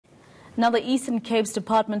Now, the Eastern Cape's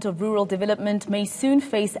Department of Rural Development may soon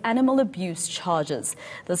face animal abuse charges.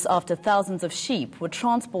 This after thousands of sheep were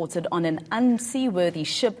transported on an unseaworthy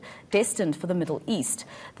ship destined for the Middle East.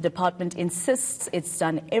 The department insists it's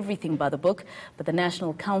done everything by the book, but the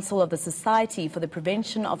National Council of the Society for the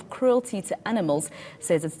Prevention of Cruelty to Animals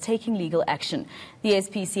says it's taking legal action. The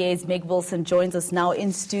NSPCA's Meg Wilson joins us now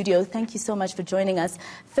in studio. Thank you so much for joining us.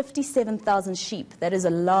 57,000 sheep, that is a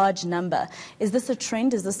large number. Is this a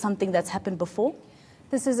trend? Is this something that's happened before?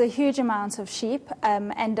 This is a huge amount of sheep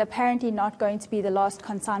and apparently not going to be the last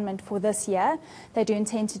consignment for this year. They do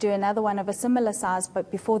intend to do another one of a similar size,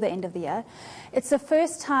 but before the end of the year. It's the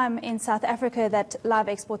first time in South Africa that live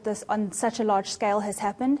export this on such a large scale has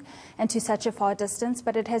happened and to such a far distance,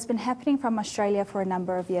 but it has been happening from Australia for a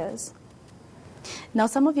number of years. Now,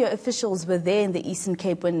 some of your officials were there in the Eastern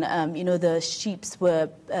Cape when, the sheep were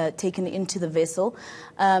taken into the vessel.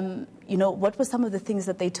 What were some of the things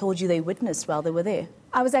that they told you they witnessed while they were there?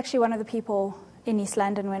 I was actually one of the people in East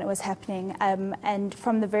London when it was happening. And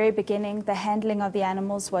from the very beginning, the handling of the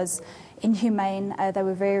animals was inhumane. They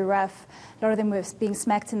were very rough. A lot of them were being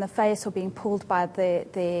smacked in the face or being pulled by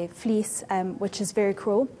the fleece, which is very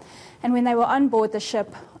cruel. And when they were on board the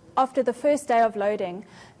ship, after the first day of loading,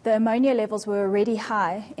 the ammonia levels were already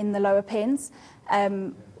high in the lower pens.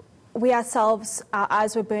 We ourselves, our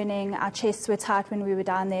eyes were burning, our chests were tight when we were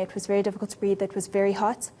down there. It was very difficult to breathe. It was very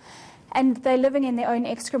hot. And they're living in their own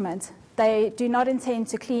excrement. They do not intend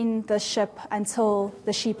to clean the ship until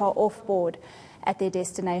the sheep are off board at their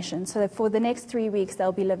destination. So for the next 3 weeks,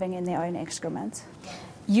 they'll be living in their own excrement.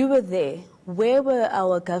 You were there. Where were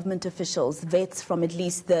our government officials, vets from at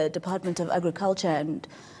least the Department of Agriculture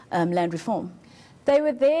and Land Reform? They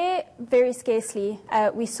were there very scarcely.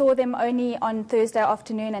 We saw them only on Thursday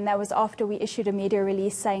afternoon, and that was after we issued a media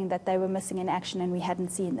release saying that they were missing in action and we hadn't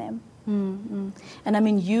seen them. Mm-hmm. And I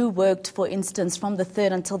mean, you worked, for instance, from the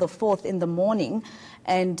 3rd until the 4th in the morning,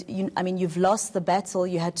 and you've lost the battle.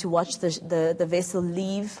 You had to watch the vessel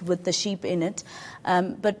leave with the sheep in it.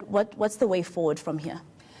 But what's the way forward from here?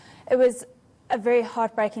 It was a very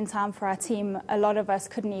heartbreaking time for our team. A lot of us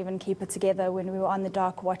couldn't even keep it together when we were on the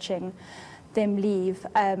dock watching them leave.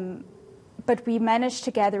 But we managed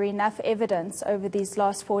to gather enough evidence over these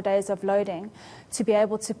last 4 days of loading to be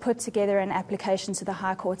able to put together an application to the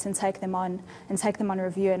High Court and take them on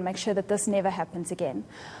review and make sure that this never happens again.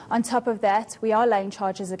 On top of that, we are laying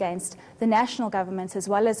charges against the national government as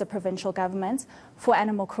well as the provincial government for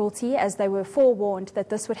animal cruelty, as they were forewarned that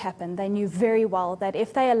this would happen. They knew very well that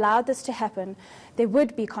if they allowed this to happen, there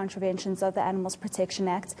would be contraventions of the Animals Protection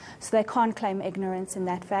Act, so they can't claim ignorance in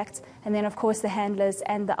that fact. And then, of course, the handlers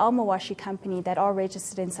and the Almawashi company that are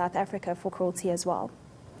registered in South Africa for cruelty as well.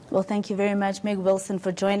 Well, thank you very much, Meg Wilson,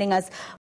 for joining us.